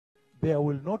there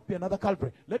will not be another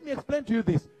Calvary. Let me explain to you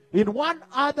this. In one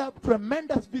other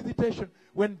tremendous visitation,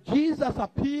 when Jesus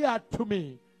appeared to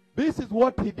me, this is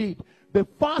what he did. The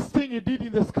first thing he did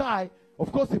in the sky,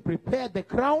 of course, he prepared the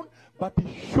crown, but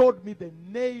he showed me the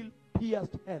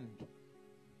nail-pierced hand.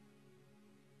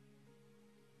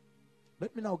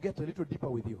 Let me now get a little deeper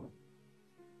with you.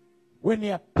 When he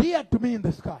appeared to me in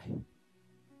the sky,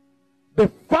 the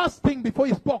first thing before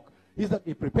he spoke is that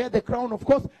he prepared the crown, of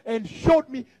course, and showed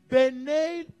me the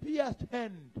nail-pierced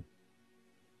hand.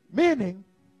 Meaning,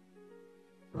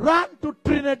 run to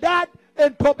Trinidad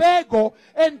and Tobago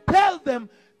and tell them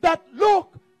that,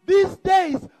 look, these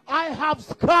days I have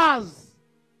scars.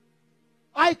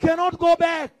 I cannot go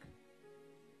back.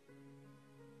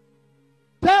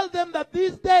 Tell them that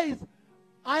these days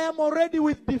I am already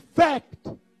with defect.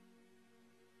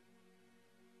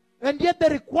 And yet the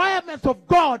requirements of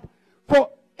God for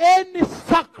any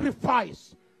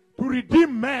sacrifice to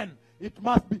redeem man, it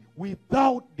must be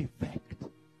without defect.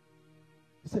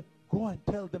 He said, go and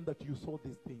tell them that you saw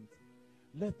these things.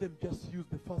 Let them just use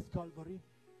the first Calvary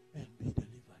and be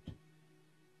delivered.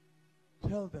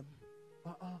 Tell them,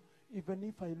 even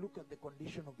if I look at the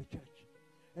condition of the church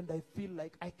and I feel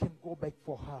like I can go back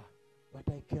for her,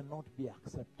 but I cannot be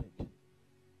accepted.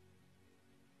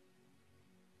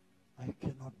 I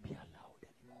cannot be allowed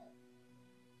anymore.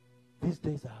 These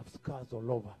days I have scars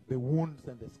all over, the wounds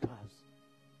and the scars.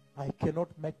 I cannot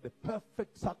make the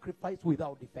perfect sacrifice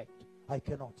without defect. I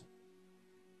cannot.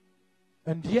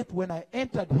 And yet when I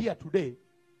entered here today,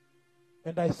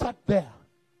 and I sat there,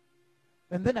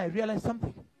 and then I realized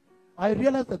something. I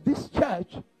realized that this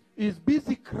church is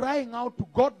busy crying out to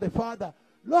God the Father,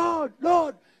 Lord,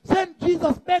 Lord, send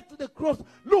Jesus back to the cross.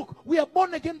 Look, we are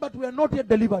born again, but we are not yet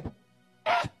delivered.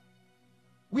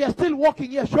 We are still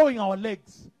walking here showing our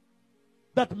legs,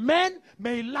 that men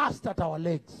may last at our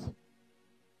legs.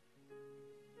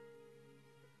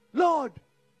 Lord,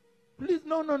 please,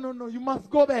 no, you must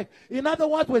go back. In other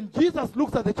words, when Jesus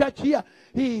looks at the church here,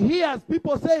 he hears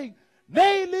people saying,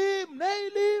 nail him,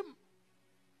 nail him,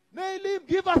 nail him,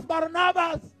 give us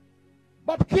Barnabas,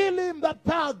 but kill him, that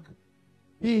thug.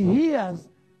 He hears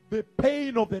the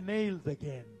pain of the nails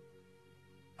again.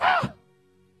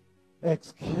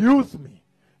 Excuse me.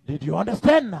 Did you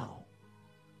understand now?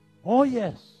 Oh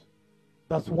yes.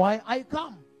 That's why I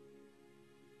come.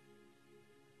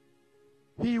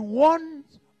 He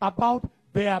warns about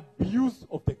the abuse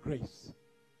of the grace.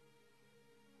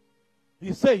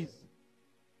 He says,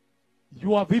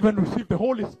 you have even received the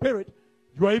Holy Spirit.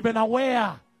 You are even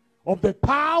aware of the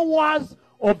powers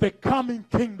of the coming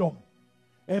kingdom.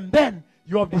 And then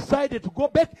you have decided to go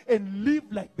back and live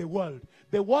like the world.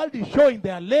 The world is showing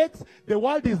their legs. The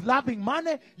world is loving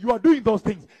money. You are doing those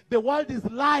things. The world is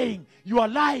lying. You are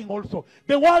lying also.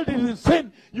 The world is in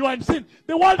sin. You are in sin.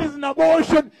 The world is in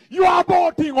abortion. You are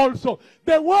aborting also.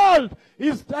 The world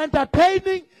is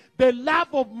entertaining the love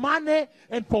of money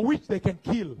and for which they can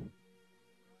kill.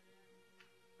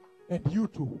 And you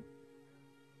too.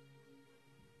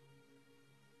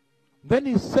 Then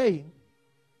he's saying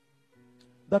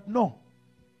that no.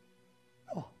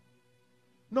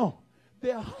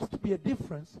 There has to be a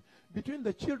difference between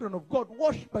the children of God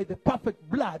washed by the perfect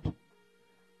blood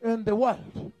and the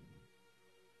world.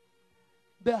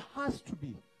 There has to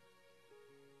be.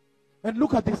 And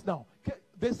look at this now.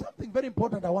 There's something very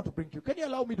important I want to bring to you. Can you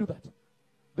allow me to do that?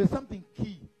 There's something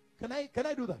key. Can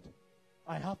I do that?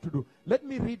 I have to do. Let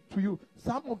me read to you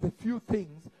some of the few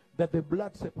things that the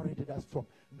blood separated us from.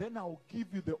 Then I'll give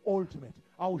you the ultimate.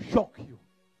 I'll shock you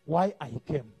why I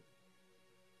came.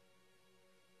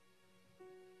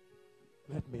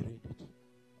 Let me read it.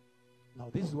 Now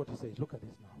this is what he says. Look at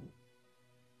this now.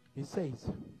 He says,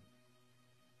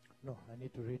 no, I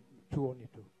need to read only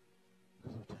two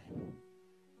because of time.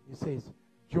 He says,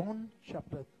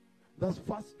 that's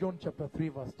 1 John chapter 3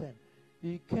 verse 10.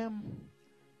 He came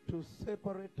to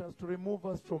separate us, to remove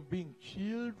us from being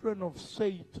children of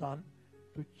Satan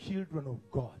to children of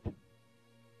God.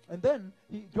 And then,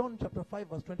 John chapter 5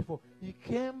 verse 24, he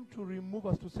came to remove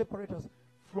us, to separate us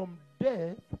from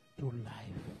death to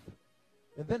life.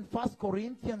 And then 1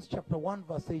 Corinthians chapter 1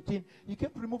 verse 18, he came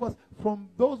to remove us from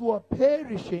those who are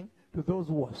perishing to those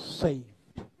who are saved.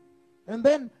 And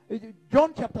then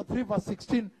John chapter 3 verse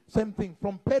 16, same thing,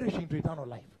 from perishing to eternal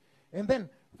life. And then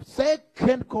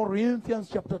 2 Corinthians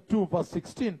chapter 2 verse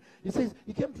 16, he says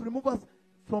he came to remove us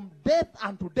from death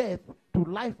unto death to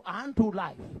life unto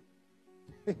life.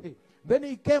 Then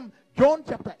he came, John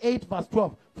chapter 8 verse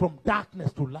 12, from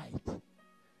darkness to light.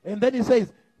 And then he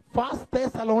says, 1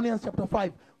 Thessalonians chapter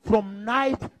 5, from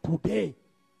night to day.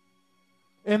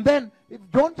 And then If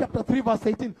John chapter 3 verse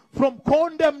 18, from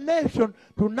condemnation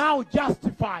to now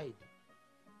justified.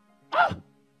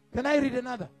 Can I read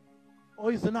another?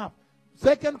 Or is enough?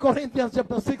 2 Corinthians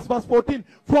chapter 6 verse 14,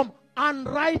 from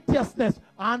unrighteousness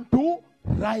unto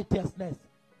righteousness.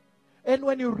 And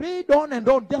when you read on and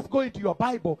on, just go into your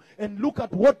Bible and look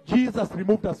at what Jesus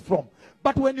removed us from.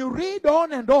 But when you read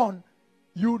on and on,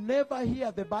 you never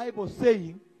hear the Bible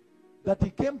saying that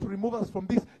he came to remove us from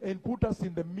this and put us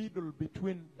in the middle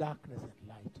between darkness and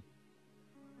light.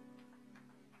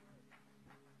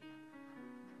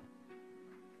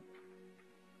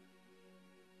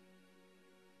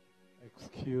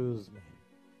 Excuse me.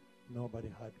 Nobody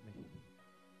heard me.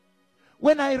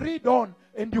 When I read on,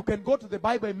 and you can go to the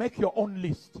Bible and make your own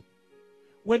list.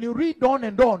 When you read on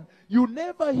and on, you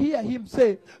never hear him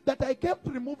say that I came to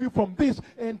remove you from this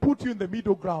and put you in the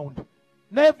middle ground.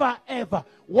 Never ever.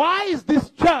 Why is this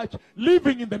church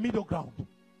living in the middle ground?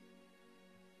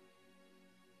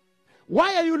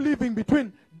 Why are you living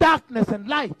between darkness and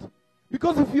light?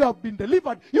 Because if you have been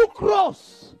delivered, you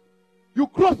cross. You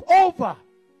cross over.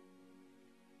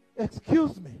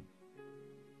 Excuse me.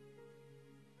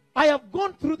 I have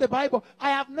gone through the Bible. I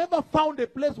have never found a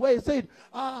place where he said,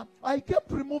 I came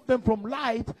to remove them from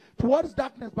light towards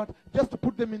darkness, but just to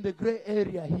put them in the gray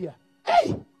area here.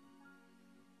 Hey!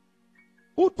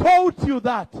 Who told you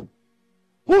that?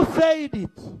 Who said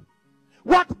it?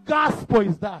 What gospel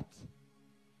is that?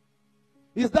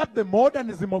 Is that the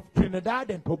modernism of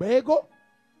Trinidad and Tobago?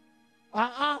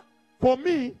 For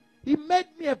me, he made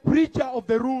me a preacher of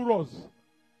the rurals.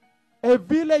 A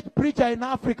village preacher in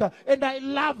Africa, and I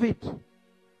love it.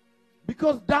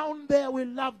 Because down there we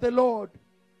love the Lord.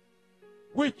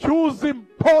 We choose him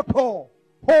total,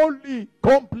 holy,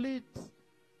 complete.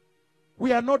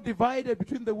 We are not divided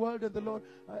between the world and the Lord.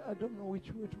 I don't know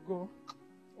which way to go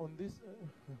on this.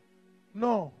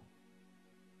 No.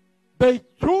 They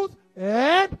choose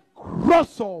and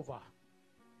cross over.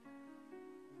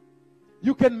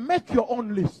 You can make your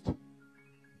own list.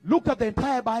 Look at the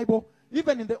entire Bible.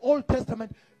 Even in the Old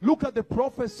Testament, look at the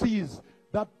prophecies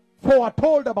that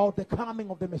foretold about the coming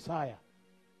of the Messiah.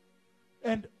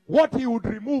 And what he would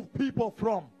remove people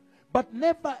from. But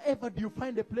never ever do you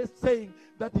find a place saying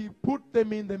that he put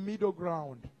them in the middle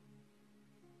ground.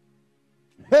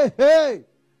 Hey!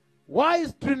 Why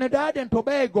is Trinidad and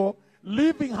Tobago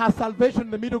leaving her salvation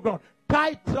in the middle ground?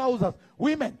 Tight trousers.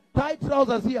 Women, tight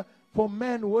trousers here for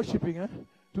men worshiping,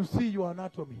 to see your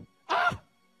anatomy.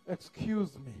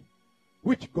 Excuse me.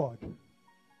 Which God?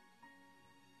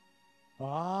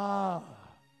 How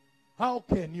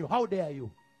can you? How dare you?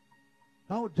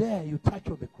 How dare you touch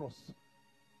on the cross?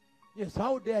 Yes,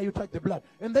 how dare you touch the blood?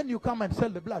 And then you come and sell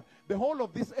the blood. The whole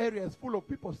of this area is full of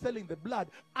people selling the blood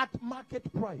at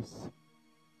market price.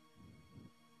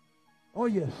 Oh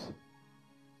yes.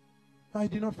 I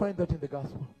did not find that in the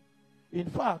gospel. In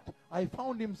fact, I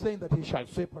found him saying that he shall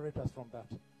separate us from that.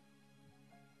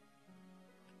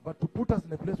 But to put us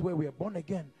in a place where we are born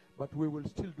again, but we will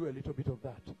still do a little bit of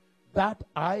that. That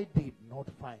I did not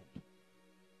find.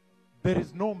 There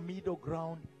is no middle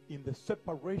ground in the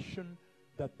separation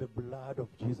that the blood of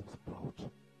Jesus brought.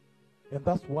 And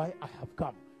that's why I have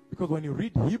come. Because when you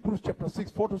read Hebrews chapter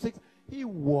 6, 4-6, he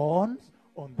warns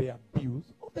on the abuse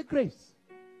of the grace.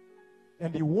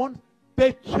 And he warns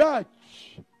the church.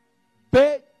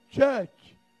 The church.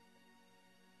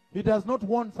 He does not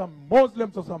want some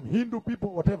Muslims or some Hindu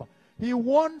people, whatever. He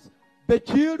wants the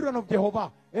children of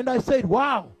Jehovah. And I said,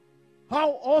 wow,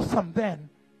 how awesome then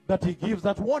that he gives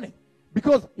that warning.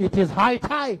 Because it is high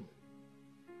time.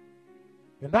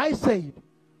 And I said,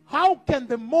 how can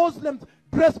the Muslims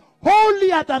dress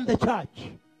holier than the church?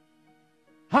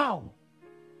 How?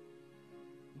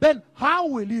 Then how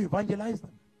will you evangelize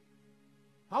them?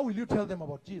 How will you tell them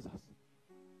about Jesus?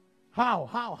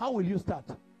 How will you start?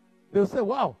 They'll say,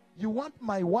 wow, you want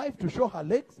my wife to show her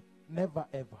legs? Never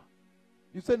ever.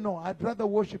 You say, no, I'd rather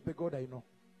worship the God I know.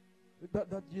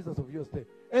 That Jesus of yours there.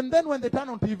 And then when they turn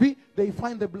on TV, they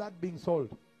find the blood being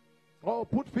sold. Oh,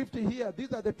 put 50 here.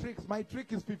 These are the tricks. My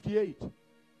trick is 58.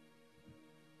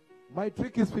 My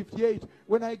trick is 58.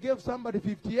 When I gave somebody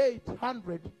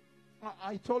 5,800,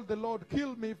 I told the Lord,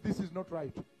 kill me if this is not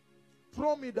right.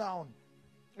 Throw me down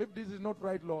if this is not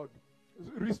right, Lord.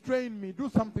 Restrain me. Do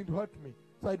something to hurt me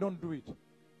so I don't do it.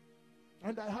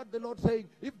 And I heard the Lord saying,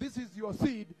 if this is your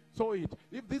seed, sow it.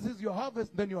 If this is your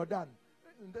harvest, then you are done.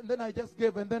 And then I just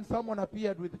gave, and then someone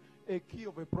appeared with a key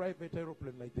of a private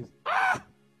aeroplane like this.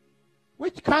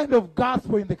 Which kind of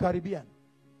gospel in the Caribbean?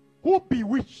 Who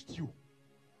bewitched you?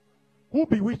 Who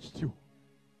bewitched you?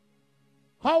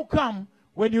 How come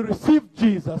when you received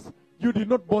Jesus, you did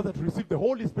not bother to receive the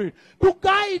Holy Spirit to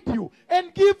guide you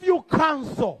and give you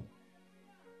counsel.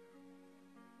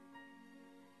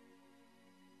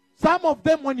 Some of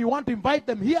them, when you want to invite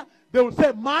them here, they will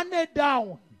say, money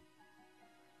down.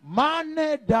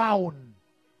 Money down.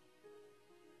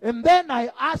 And then I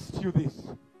asked you this.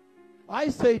 I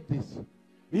said this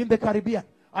in the Caribbean.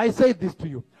 I said this to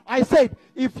you. I said,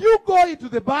 if you go into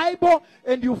the Bible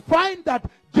and you find that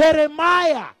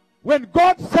Jeremiah, when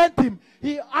God sent him,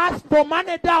 he asked for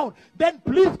money down, then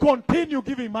please continue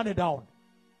giving money down.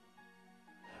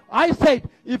 I said,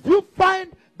 if you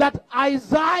find that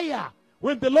Isaiah,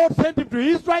 when the Lord sent him to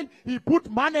Israel, he put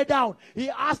money down. He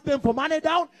asked them for money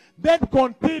down, then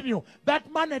continue.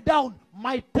 That money down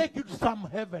might take you to some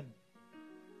heaven.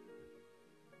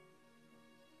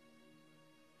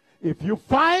 If you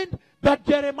find that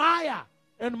Jeremiah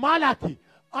and Malachi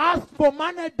asked for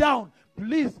money down,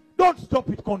 please don't stop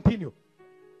it, continue.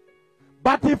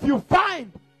 But if you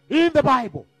find in the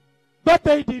Bible that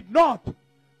they did not,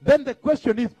 then the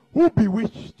question is, who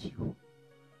bewitched you?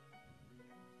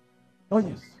 Oh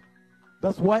yes,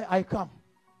 that's why I come.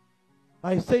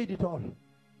 I said it all.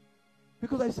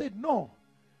 Because I said, no,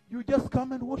 you just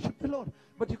come and worship the Lord.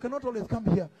 But you cannot always come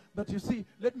here that you see,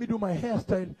 let me do my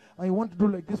hairstyle. I want to do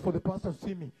like this for the pastor to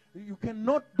see me. You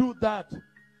cannot do that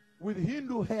with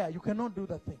Hindu hair. You cannot do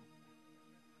that thing.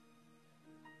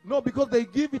 No, because they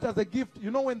give it as a gift. You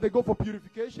know when they go for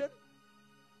purification?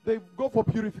 They go for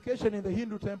purification in the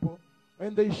Hindu temple.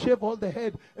 And they shave all the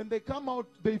head. And they come out,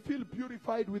 they feel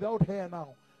purified without hair now.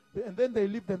 And then they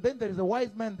leave them. Then there is a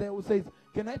wise man there who says,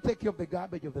 can I take care of the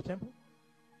garbage of the temple?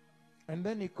 And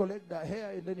then he collect the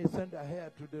hair and then he send the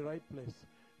hair to the right place.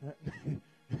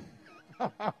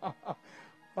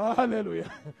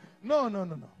 Hallelujah.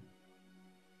 No.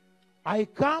 I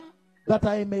come that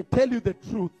I may tell you the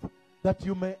truth, that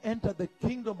you may enter the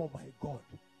kingdom of my God.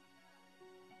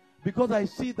 Because I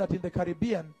see that in the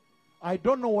Caribbean, I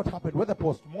don't know what happened, whether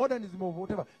postmodernism or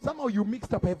whatever. Somehow you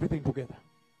mixed up everything together.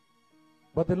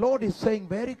 But the Lord is saying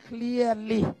very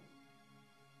clearly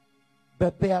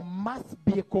that there must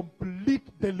be a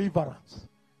complete deliverance.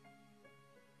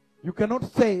 You cannot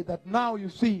say that now you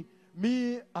see,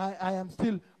 me, I am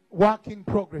still work in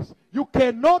progress. You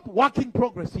cannot work in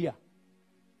progress here.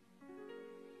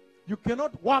 You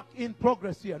cannot work in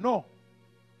progress here. No.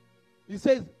 He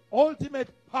says, ultimate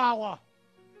power.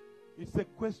 It's a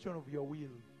question of your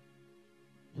will.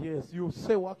 Yes, you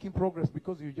say work in progress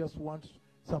because you just want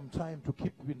some time to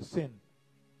keep in sin.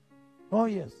 Oh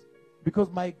yes.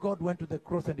 Because my God went to the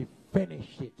cross and he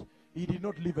finished it. He did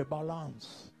not leave a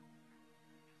balance.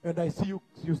 And I see you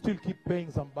still keep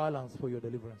paying some balance for your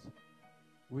deliverance,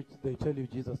 which they tell you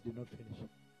Jesus did not finish.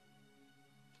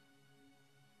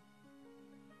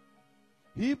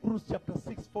 Hebrews chapter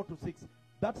 6, 4-6.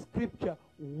 That scripture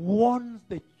warns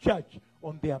the church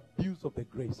on the abuse of the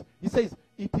grace. He says,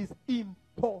 it is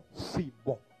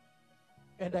impossible.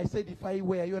 And I said, if I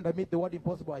were you and I made the word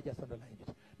impossible, I just underlined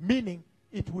it. Meaning,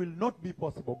 it will not be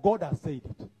possible. God has said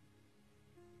it.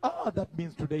 That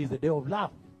means today is a day of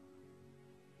love.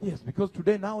 Yes, because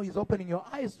today now he's opening your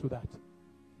eyes to that.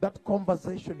 That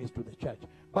conversation is to the church.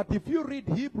 But if you read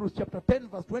Hebrews chapter 10,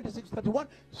 verse 26-31,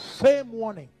 same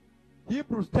warning.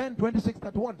 Hebrews 10,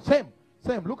 26-31,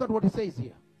 same. Look at what he says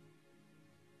here.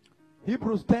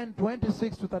 Hebrews 10,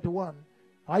 26-31.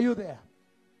 Are you there?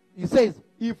 He says,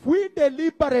 if we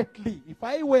deliberately, if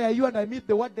I were you and I meet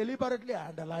the word deliberately, I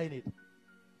underline it.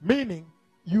 Meaning,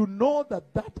 you know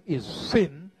that that is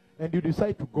sin and you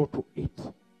decide to go to it.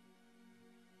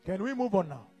 Can we move on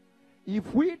now?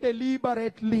 If we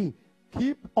deliberately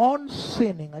keep on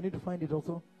sinning, I need to find it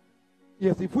also.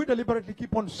 Yes, if we deliberately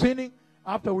keep on sinning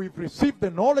after we've received the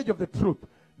knowledge of the truth,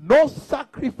 no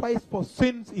sacrifice for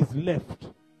sins is left.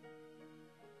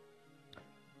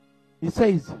 He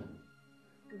says,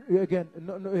 again,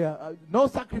 no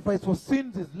sacrifice for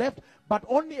sins is left, but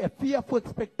only a fearful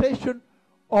expectation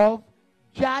of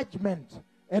judgment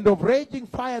and of raging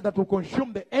fire that will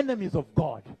consume the enemies of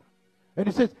God. And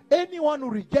he says, anyone who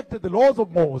rejected the laws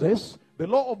of Moses, the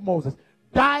law of Moses,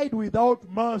 died without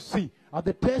mercy at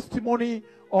the testimony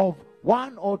of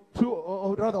one or two,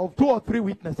 or rather of 2 or 3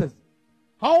 witnesses.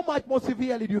 How much more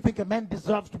severely do you think a man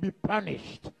deserves to be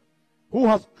punished who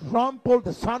has trampled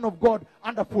the Son of God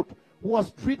underfoot, who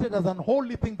has treated as an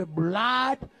unholy thing the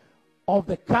blood of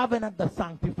the covenant that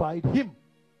sanctified him?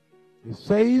 He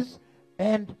says,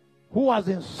 and who has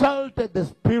insulted the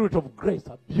Spirit of grace,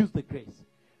 abused the grace.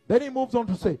 Then he moves on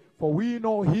to say, for we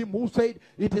know him who said,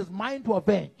 it is mine to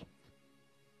avenge.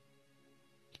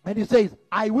 And he says,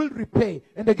 I will repay.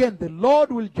 And again, the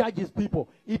Lord will judge his people.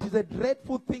 It is a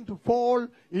dreadful thing to fall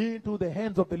into the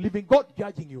hands of the living God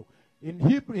judging you. In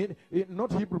Hebrew,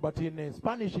 not Hebrew, but in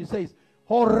Spanish, he says,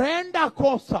 horrenda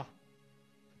cosa.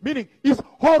 Meaning, it's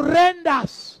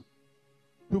horrendous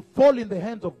to fall in the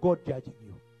hands of God judging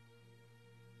you.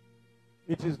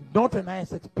 It is not a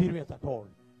nice experience at all.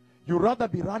 You'd rather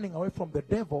be running away from the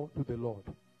devil to the Lord.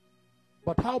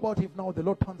 But how about if now the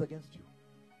Lord turns against you?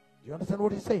 Do you understand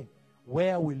what he's saying?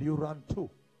 Where will you run to?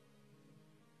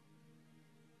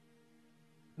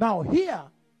 Now here,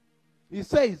 he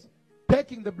says,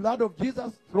 taking the blood of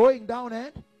Jesus, throwing down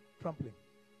and trampling.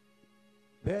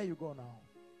 There you go now.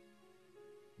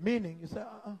 Meaning, you say,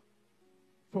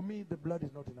 for me, the blood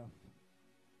is not enough.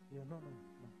 Yeah, no.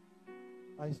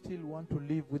 I still want to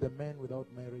live with a man without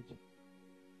marriage.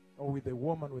 Or with a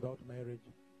woman without marriage.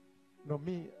 No,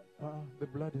 me, the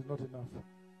blood is not enough.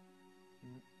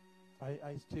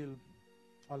 I still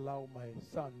allow my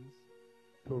sons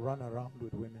to run around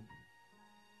with women.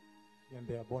 And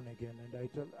they are born again. And I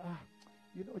tell,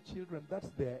 children, that's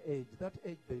their age. That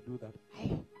age they do that.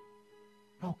 Hey,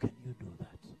 how can you do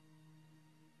that?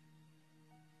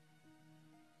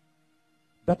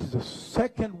 That is a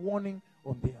second warning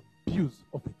on the abuse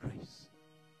of the grace.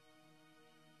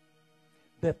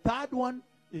 The third one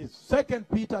is 2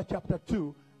 Peter chapter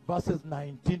 2, verses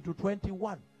 19 to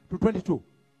 21 to 22.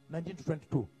 19 to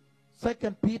 22. 2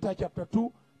 Peter chapter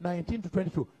 2, 19 to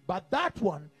 22. But that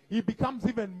one, he becomes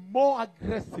even more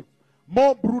aggressive,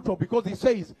 more brutal, because he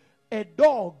says, a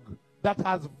dog that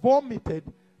has vomited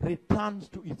returns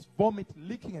to its vomit,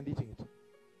 licking and eating it.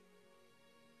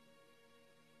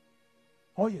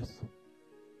 Oh yes.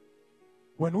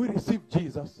 When we receive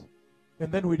Jesus,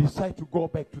 and then we decide to go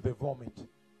back to the vomit.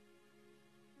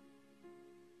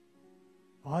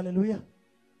 Hallelujah.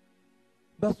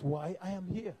 That's why I am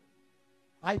here.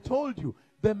 I told you,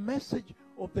 the message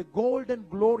of the golden,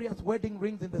 glorious wedding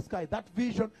rings in the sky, that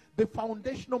vision, the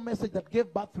foundational message that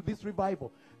gave birth to this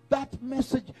revival, that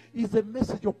message is a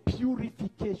message of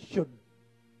purification.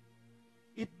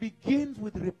 It begins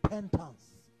with repentance.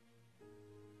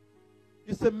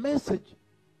 It's a message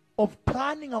of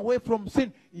turning away from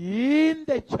sin in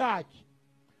the church.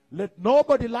 Let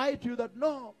nobody lie to you that,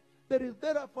 no, there is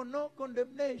therefore no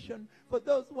condemnation for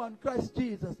those who are in Christ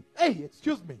Jesus. Hey,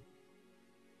 excuse me.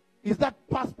 Is that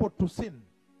passport to sin?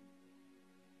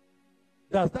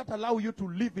 Does that allow you to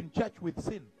live in church with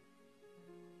sin?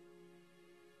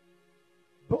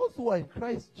 Those who are in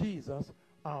Christ Jesus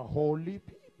are holy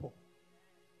people.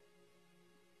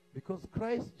 Because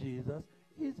Christ Jesus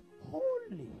is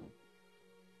holy.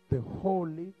 The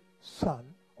Holy Son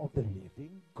of the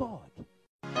living God.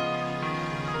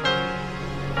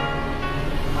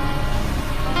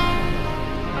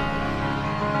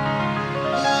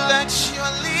 Let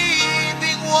your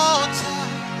living water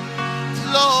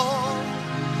flow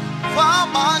from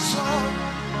my soul.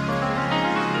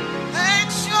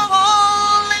 Let your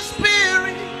Holy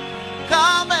Spirit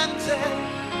come and take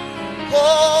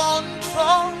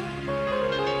control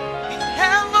in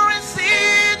every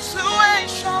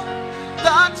situation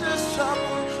that is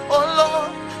trouble. Oh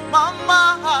Lord, my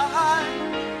mind,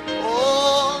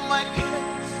 all my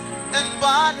cares and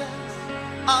burdens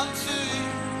unto you.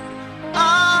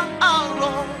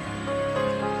 Lord,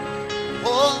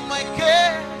 all my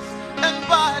cares and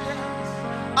burdens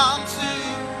unto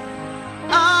you.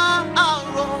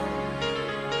 Lord,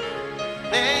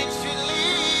 let your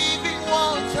living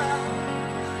water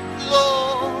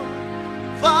flow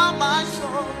for my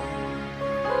soul.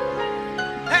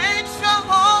 Let your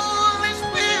Holy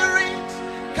Spirit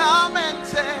come and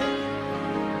take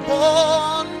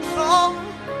control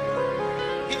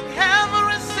in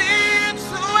every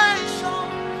situation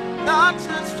that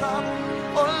is trouble.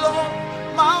 Oh Lord,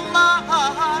 my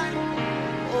mind,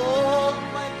 all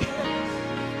my cares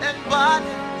and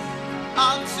burdens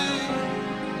unto you.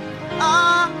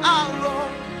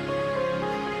 Lord,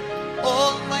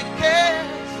 all my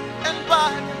cares and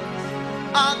burdens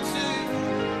unto you.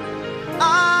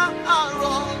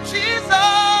 Lord,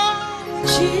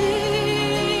 Jesus,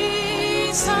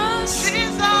 Jesus,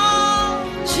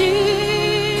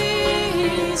 Jesus,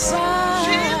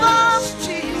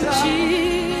 Jesus.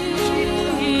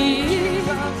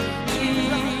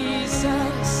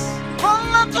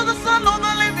 To the Son of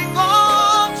the living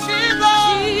God,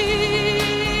 Jesus,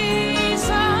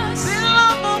 the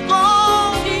love of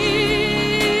God,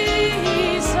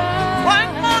 Jesus,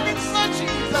 white morning sun,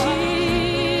 Jesus,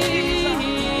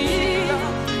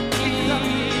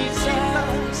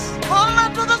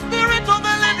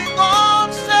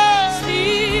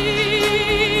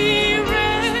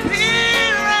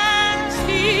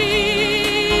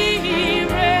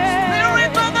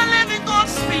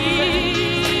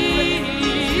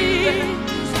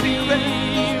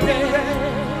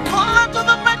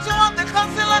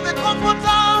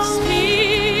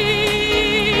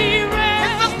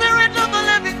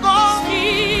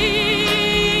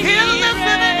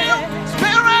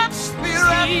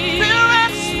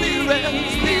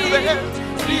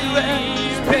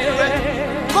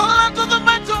 Spirit. Call unto the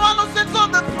mighty one who sits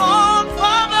on the throne,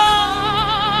 Father.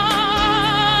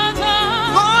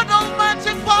 God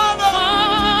Almighty Father.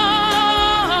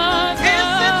 He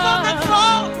sits on the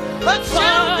throne. The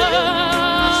children,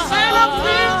 the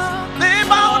seraphims, they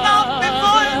bow down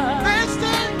before him. They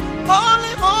say,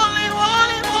 Holy, holy,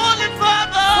 holy, holy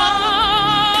Father.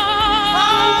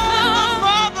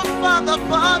 Father, Father,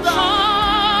 Father.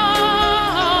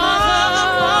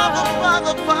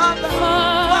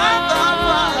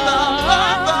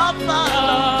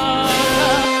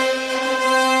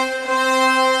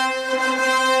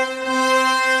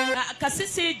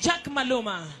 Kasisi Jack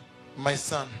Maluma. My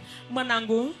son,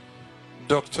 Mwanangu,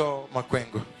 Dr.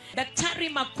 Makwengo, Daktari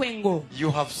Makwengo. you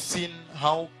have seen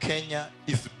how Kenya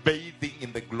is bathing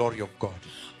in the glory of God.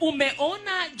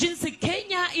 Umeona jinsi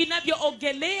Kenya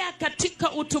inavyoogelea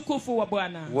katika utukufu wa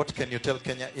Bwana. What can you tell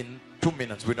Kenya in 2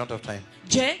 minutes? We don't have time.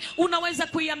 Je, unaweza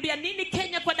kuiambia nini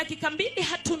Kenya kwa dakika 2?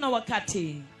 Hatuna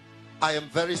wakati. I am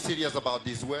very serious about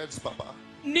these words, Papa.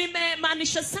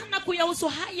 Nimemaanisha sana kuyahusu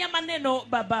haya maneno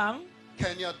baba.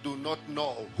 Kenya do not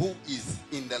know who is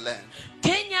in the land.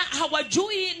 Kenya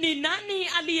hawajui ni nani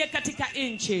aliye katika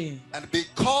nchi. And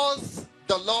because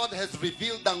the Lord has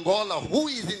revealed Angola who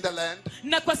is in the land,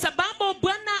 na kwa sababu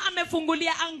Bwana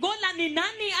amefungulia Angola ni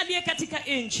nani aliye katika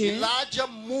nchi. Elijah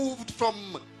moved from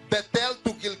Bethel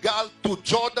to Gilgal to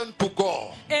Jordan to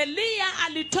go. Elia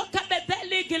alitoka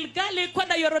Betheli Gilgali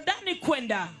kwenda Yordani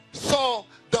kwenda. So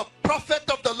the prophet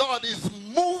of the Lord is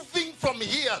moving from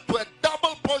here to a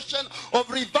double portion of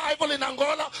revival in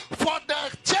Angola for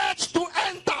the church to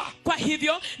enter. Kwa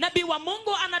hivyo nabii wa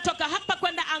Mungu anatoka hapa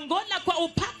kwenda Angola kwa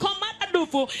upako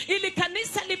maradufu ili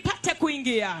kanisa lipate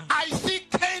kuingia. I see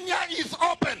Kenya is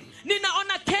open.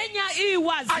 Ninaona Kenya i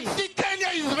wazi. I see Kenya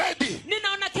is ready.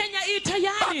 Ninaona Kenya i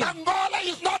tayari. But Angola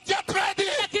is not yet ready.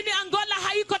 Lakini Angola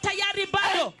haiko tayari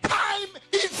bado. And time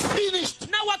is finished.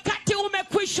 Na wakati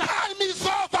umekwisha. Time is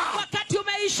over. Wakati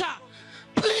umeisha.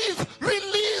 Please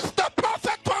release the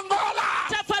prophet to Angola.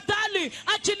 Tafadhali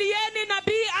achilieni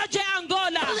nabii aje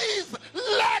Angola. Please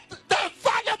let the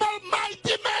valuable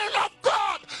mighty man of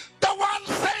God, the one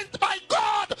sent by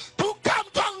God, to come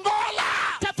to Angola.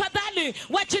 Tafadhali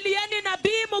wachilieni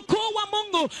nabii mkuu wa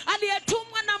Mungu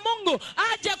aliyetumwa na Mungu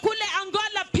aje kule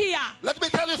Angola pia. Let me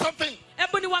tell you something.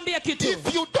 Hebu niwaambie kitu.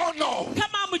 If you don't know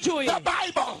kama mjui the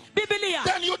Bible, Biblia,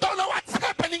 then you don't know what's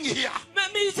happening here.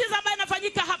 miujiza ambayo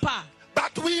inafanyika hapa.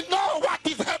 But we know what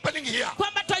is happening here.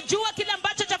 Kwamba tajua kile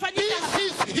ambacho chafanyika hapa.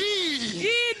 This is he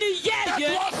Hii ni that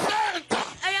yeye was sent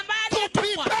to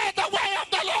prepare the way of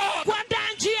the Lord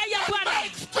kuandaa njia ya and Bwana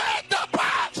make straight the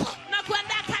path. na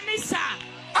kuandaa kanisa.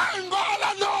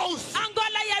 Angola knows.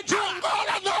 Angola yajua.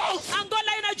 Angola knows.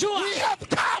 Angola inajua. We have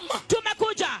come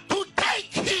Tumekuja to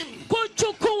take him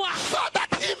kuchukua so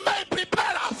that he may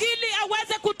prepare us. ili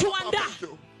aweze kutuandaa. Thank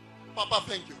you. Papa,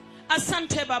 thank you.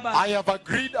 Asante baba. I have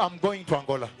agreed I'm going to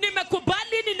Angola.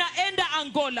 Nimekubali ninaenda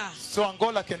Angola. So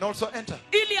Angola can also enter.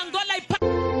 Ili Angola